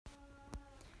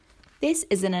This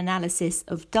is an analysis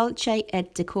of Dulce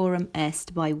et Decorum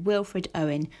Est by Wilfred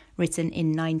Owen, written in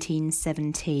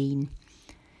 1917.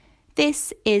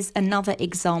 This is another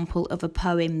example of a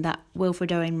poem that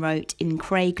Wilfred Owen wrote in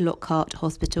Craig Lockhart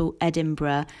Hospital,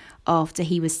 Edinburgh, after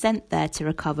he was sent there to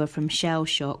recover from shell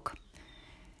shock.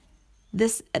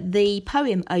 The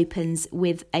poem opens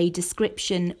with a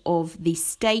description of the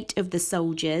state of the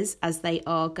soldiers as they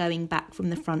are going back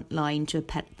from the front line to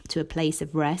a place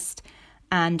of rest,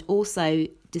 and also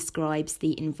describes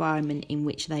the environment in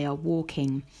which they are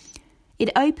walking. It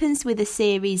opens with a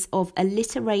series of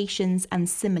alliterations and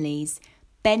similes: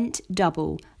 bent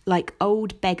double, like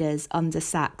old beggars under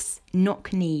sacks,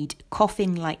 knock-kneed,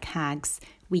 coughing like hags,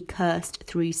 we cursed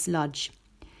through sludge.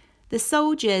 The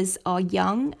soldiers are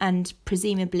young and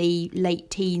presumably late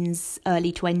teens,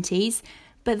 early 20s,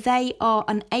 but they are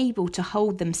unable to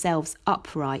hold themselves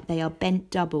upright. They are bent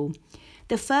double.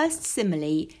 The first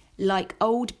simile, like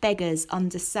old beggars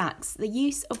under sacks, the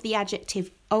use of the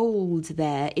adjective old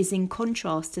there is in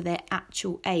contrast to their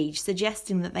actual age,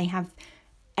 suggesting that they have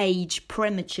aged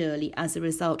prematurely as a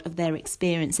result of their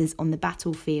experiences on the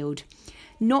battlefield.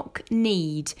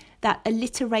 Knock-kneed, that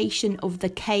alliteration of the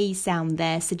K sound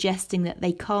there, suggesting that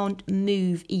they can't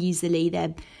move easily.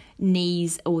 Their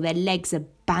knees or their legs are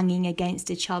banging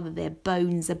against each other, their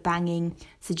bones are banging,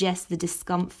 suggests the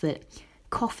discomfort.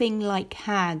 Coughing like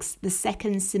hags, the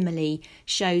second simile,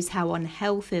 shows how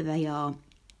unhealthy they are.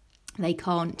 They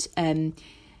don't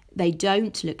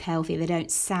look healthy, they don't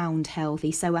sound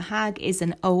healthy. So a hag is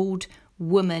an old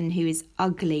woman who is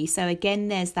ugly. So again,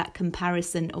 there's that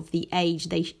comparison of the age.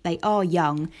 They are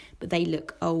young, but they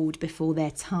look old before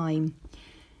their time.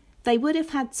 They would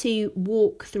have had to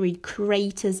walk through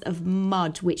craters of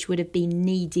mud, which would have been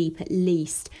knee-deep at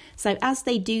least. So as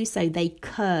they do so, they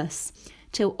curse,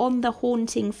 till on the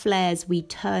haunting flares we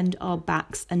turned our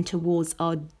backs and towards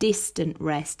our distant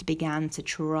rest began to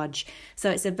trudge. So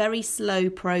it's a very slow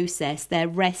process. Their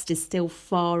rest is still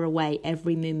far away.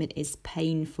 Every movement is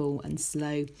painful and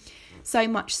slow. So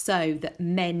much so that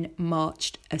men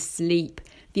marched asleep.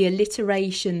 The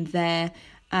alliteration there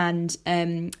and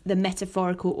the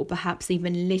metaphorical or perhaps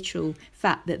even literal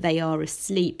fact that they are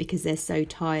asleep because they're so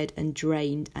tired and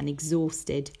drained and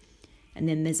exhausted. And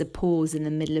then there's a pause in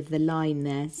the middle of the line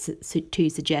there to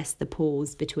suggest the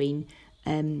pause between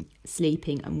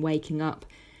sleeping and waking up.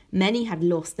 Many had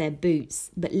lost their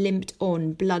boots, but limped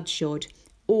on bloodshot.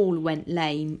 All went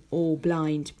lame, all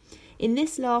blind. In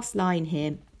this last line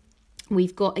here,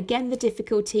 we've got again the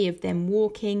difficulty of them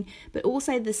walking, but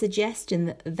also the suggestion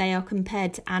that they are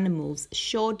compared to animals.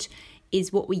 Shod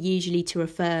is what we usually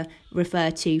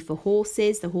refer to for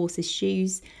horses, the horse's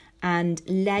shoes. And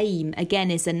lame,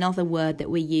 again, is another word that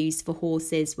we use for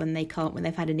horses when they've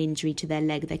had an injury to their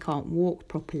leg, they can't walk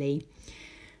properly.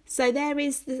 So there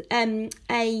is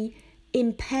a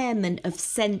impairment of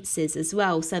senses as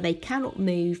well. So they cannot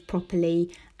move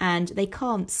properly and they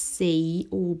can't see,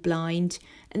 all blind.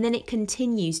 And then it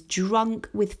continues, drunk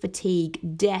with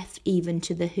fatigue, deaf even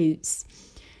to the hoots.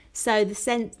 So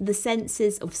the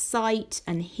senses of sight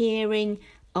and hearing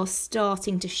are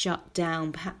starting to shut down,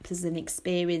 perhaps as an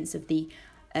experience of the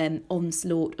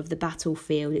onslaught of the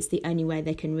battlefield. It's the only way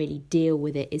they can really deal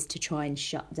with it is to try and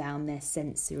shut down their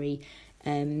sensory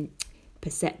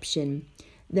perception.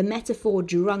 The metaphor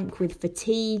drunk with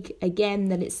fatigue, again,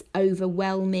 that it's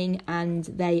overwhelming and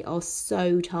they are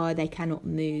so tired they cannot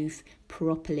move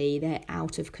properly. They're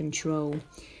out of control.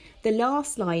 The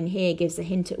last line here gives a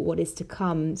hint at what is to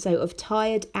come. So of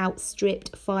tired,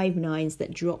 outstripped 5.9s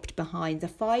that dropped behind. The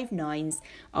 5.9s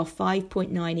are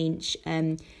 5.9 inch.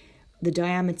 The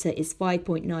diameter is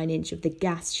 5.9 inch of the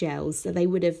gas shells. So they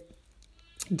would have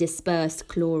dispersed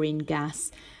chlorine gas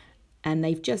and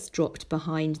they've just dropped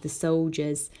behind the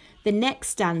soldiers. The next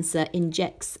stanza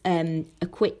injects a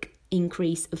quick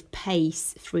increase of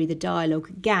pace through the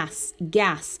dialogue.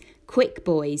 Gas, quick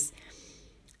boys.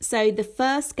 So the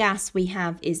first gas we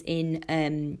have is in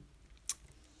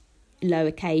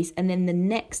lowercase, and then the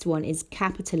next one is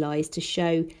capitalised to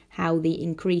show how the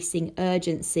increasing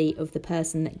urgency of the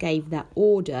person that gave that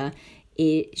order,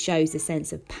 it shows a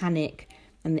sense of panic,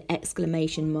 and the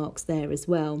exclamation marks there as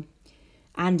well.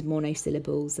 And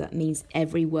monosyllables, that means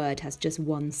every word has just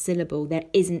one syllable. There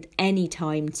isn't any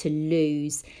time to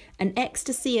lose. An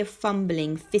ecstasy of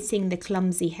fumbling, fitting the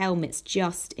clumsy helmets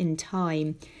just in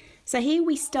time. So here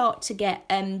we start to get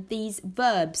these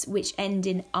verbs which end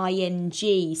in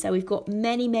ing. So we've got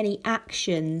many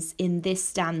actions in this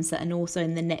stanza and also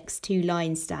in the next two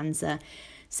line stanza,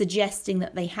 suggesting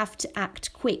that they have to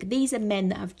act quick. These are men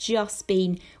that have just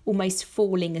been almost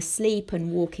falling asleep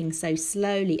and walking so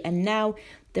slowly, and now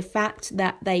The fact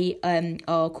that they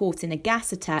are caught in a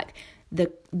gas attack,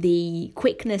 the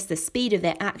quickness, the speed of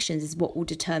their actions is what will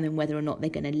determine whether or not they're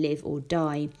going to live or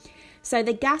die. So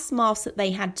the gas masks that they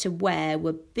had to wear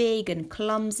were big and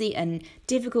clumsy and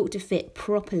difficult to fit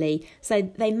properly. So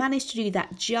they managed to do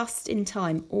that just in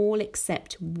time, all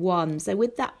except one. So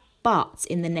with that but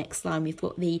in the next line, we've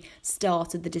got the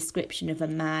start of the description of a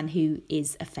man who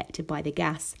is affected by the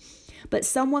gas. But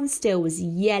someone still was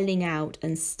yelling out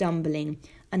and stumbling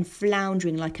and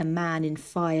floundering like a man in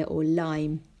fire or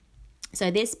lime. So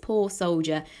this poor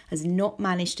soldier has not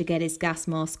managed to get his gas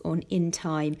mask on in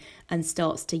time and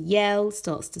starts to yell,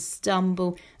 starts to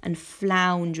stumble and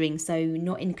floundering, so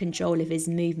not in control of his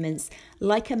movements,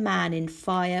 like a man in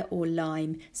fire or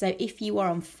lime. So if you are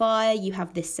on fire, you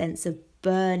have this sense of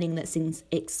burning that's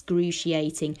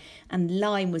excruciating, and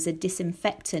lime was a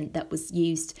disinfectant that was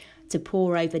used to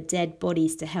pour over dead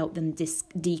bodies to help them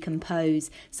decompose.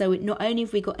 So not only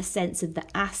have we got a sense of the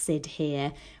acid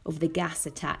here of the gas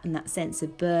attack and that sense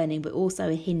of burning, but also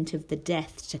a hint of the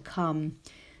death to come.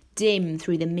 Dim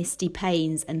through the misty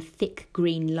panes and thick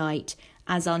green light,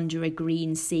 as under a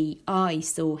green sea, I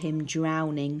saw him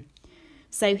drowning.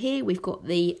 So here we've got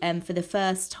the, for the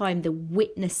first time, the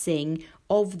witnessing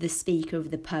of the speaker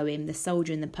of the poem, the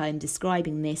soldier in the poem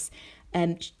describing this,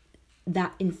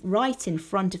 that right in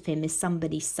front of him is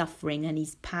somebody suffering and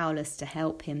he's powerless to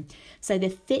help him. So the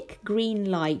thick green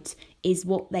light is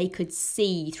what they could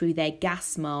see through their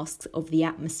gas masks of the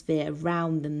atmosphere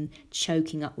around them,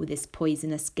 choking up with this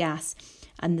poisonous gas.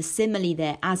 And the simile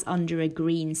there, as under a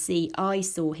green sea, I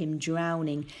saw him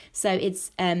drowning. So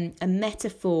it's a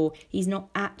metaphor. He's not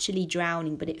actually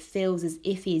drowning, but it feels as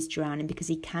if he is drowning because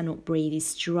he cannot breathe. He's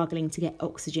struggling to get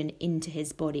oxygen into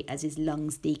his body as his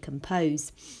lungs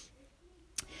decompose.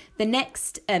 The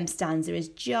next stanza is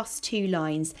just 2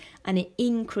 lines and it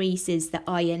increases the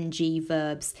ing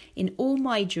verbs. In all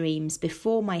my dreams,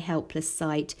 before my helpless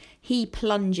sight, he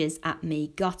plunges at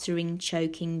me, guttering,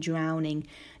 choking, drowning.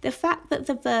 The fact that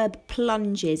the verb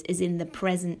plunges is in the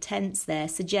present tense there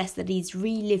suggests that he's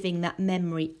reliving that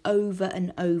memory over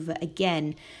and over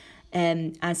again.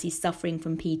 As he's suffering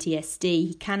from PTSD,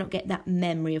 he cannot get that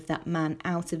memory of that man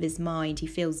out of his mind. He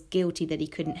feels guilty that he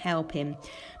couldn't help him.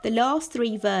 The last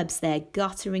 3 verbs there,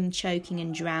 guttering, choking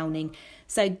and drowning.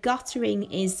 So guttering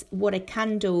is what a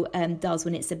candle does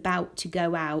when it's about to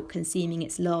go out, consuming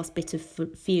its last bit of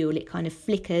fuel. It kind of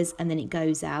flickers and then it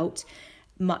goes out,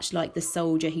 much like the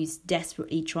soldier who's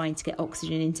desperately trying to get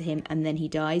oxygen into him and then he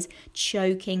dies.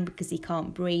 Choking because he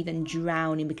can't breathe, and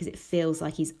drowning because it feels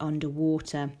like he's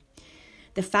underwater.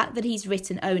 The fact that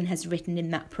Owen has written in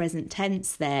that present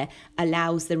tense there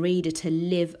allows the reader to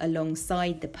live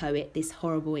alongside the poet this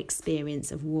horrible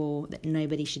experience of war that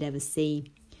nobody should ever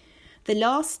see. The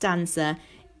last stanza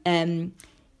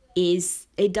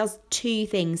it does 2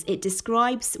 things. It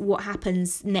describes what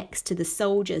happens next to the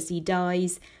soldier as he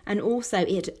dies, and also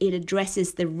it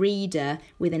addresses the reader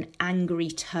with an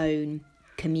angry tone,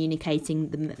 communicating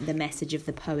the message of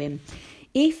the poem.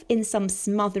 If in some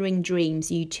smothering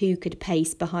dreams you too could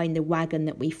pace behind the wagon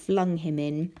that we flung him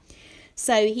in.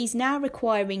 So he's now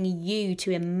requiring you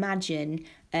to imagine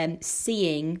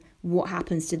seeing what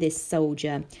happens to this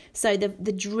soldier. So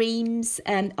the dreams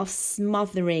of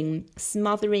smothering.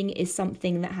 Smothering is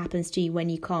something that happens to you when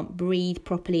you can't breathe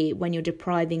properly, when you're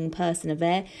depriving a person of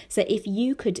air. So if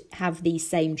you could have these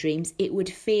same dreams, it would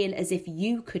feel as if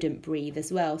you couldn't breathe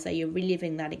as well. So you're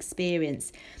reliving that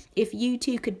experience. If you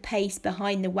too could pace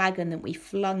behind the wagon that we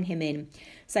flung him in.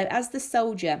 So as the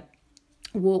soldier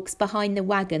walks behind the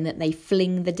wagon that they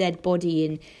fling the dead body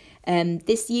in,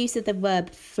 this use of the verb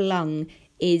flung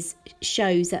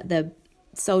shows that the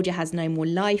soldier has no more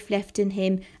life left in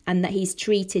him and that he's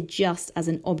treated just as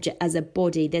an object, as a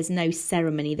body. There's no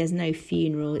ceremony, there's no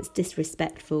funeral. It's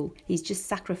disrespectful. He's just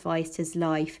sacrificed his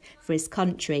life for his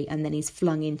country and then he's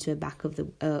flung into the back of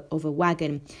a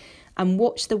wagon. And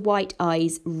watch the white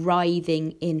eyes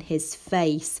writhing in his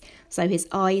face. So his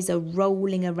eyes are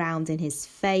rolling around in his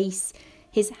face.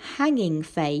 His hanging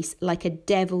face like a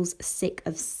devil's sick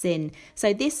of sin.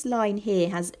 So this line here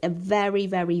has a very,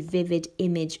 very vivid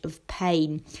image of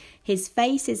pain. His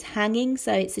face is hanging,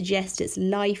 so it suggests it's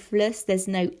lifeless. There's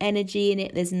no energy in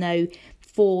it. There's no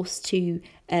force to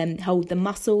hold the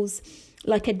muscles.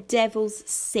 Like a devil's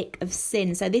sick of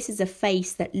sin. So this is a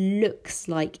face that looks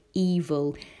like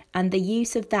evil. And the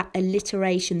use of that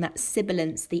alliteration, that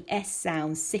sibilance, the S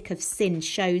sound, sick of sin,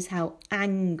 shows how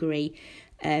angry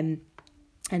and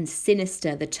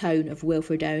sinister the tone of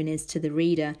Wilfred Owen is to the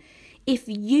reader. If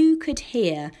you could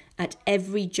hear at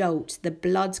every jolt the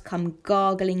blood come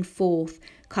gargling forth,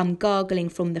 come gargling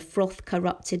from the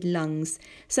froth-corrupted lungs.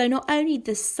 So not only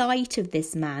the sight of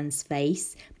this man's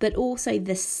face, but also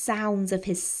the sounds of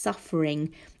his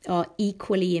suffering are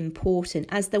equally important.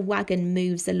 As the wagon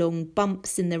moves along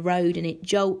bumps in the road and it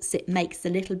jolts, it makes a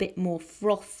little bit more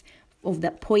froth, of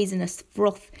that poisonous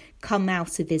froth, come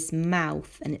out of his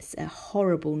mouth, and it's a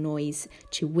horrible noise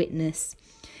to witness.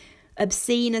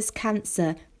 Obscene as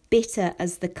cancer, bitter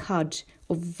as the cud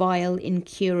of vile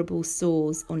incurable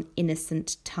sores on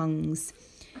innocent tongues.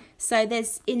 So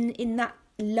there's in that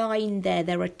line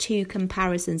there are two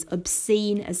comparisons: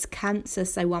 obscene as cancer,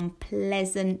 so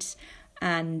unpleasant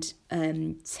and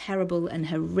terrible and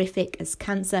horrific as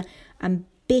cancer, and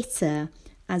bitter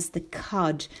as the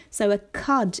cud. So a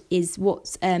cud is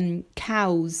what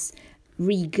cows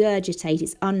regurgitate.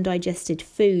 It's undigested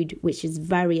food, which is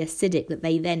very acidic, that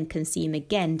they then consume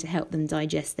again to help them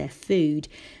digest their food.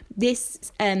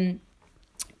 This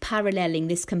paralleling,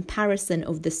 this comparison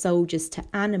of the soldiers to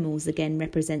animals again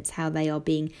represents how they are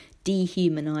being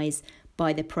dehumanized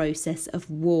by the process of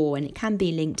war, and it can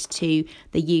be linked to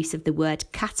the use of the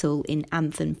word cattle in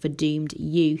Anthem for Doomed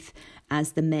Youth,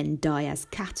 as the men die as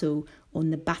cattle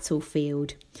on the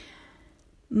battlefield.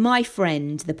 My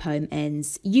friend, the poem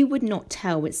ends, you would not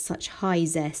tell with such high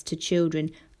zest to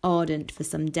children ardent for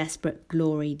some desperate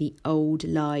glory the old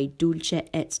lie, dulce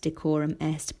et decorum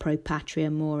est pro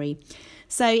patria mori.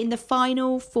 So in the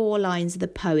final 4 lines of the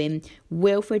poem,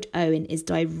 Wilfred Owen is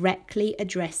directly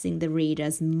addressing the reader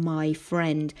as my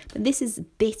friend. But this is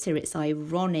bitter, it's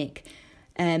ironic.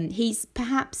 He's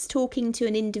perhaps talking to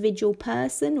an individual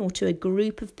person or to a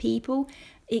group of people.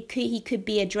 He could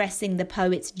be addressing the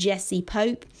poet Jesse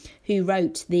Pope, who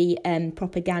wrote the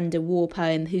propaganda war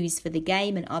poem Who's for the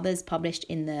Game, and others published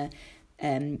in the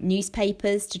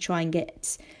newspapers to try and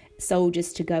get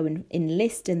soldiers to go and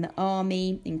enlist in the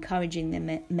army, encouraging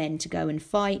the men to go and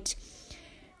fight.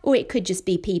 Or it could just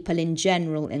be people in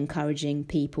general encouraging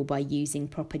people by using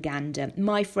propaganda.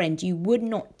 My friend, you would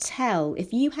not tell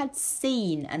if you had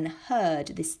seen and heard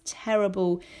this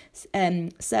terrible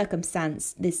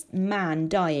circumstance, this man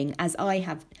dying, as I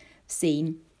have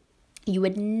seen. You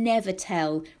would never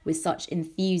tell with such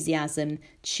enthusiasm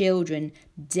children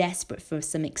desperate for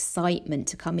some excitement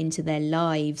to come into their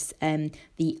lives,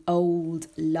 the old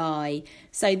lie.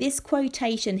 So this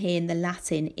quotation here in the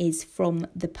Latin is from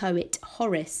the poet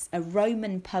Horace, a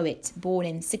Roman poet born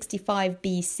in 65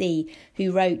 BC,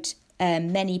 who wrote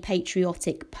many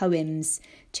patriotic poems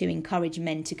to encourage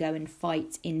men to go and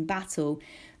fight in battle.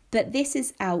 But this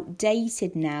is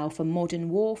outdated now for modern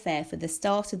warfare. For the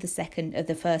start of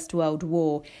the First World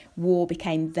War, war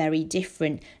became very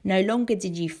different. No longer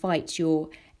did you fight your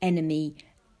enemy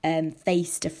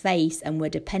face to face and were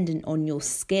dependent on your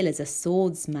skill as a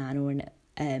swordsman or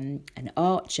an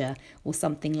archer or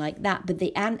something like that. But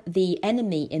the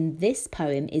enemy in this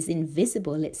poem is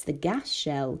invisible. It's the gas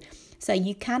shell. So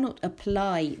you cannot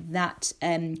apply that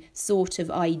sort of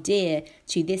idea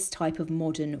to this type of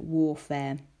modern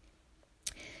warfare.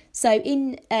 So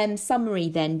in summary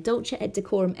then, Dulce et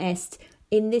decorum est,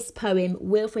 in this poem,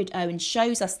 Wilfred Owen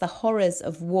shows us the horrors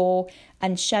of war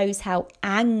and shows how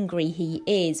angry he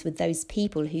is with those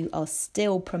people who are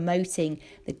still promoting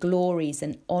the glories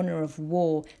and honour of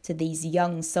war to these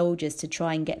young soldiers to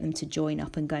try and get them to join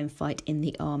up and go and fight in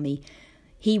the army.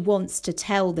 He wants to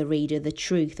tell the reader the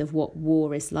truth of what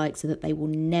war is like so that they will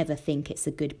never think it's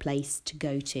a good place to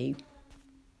go to.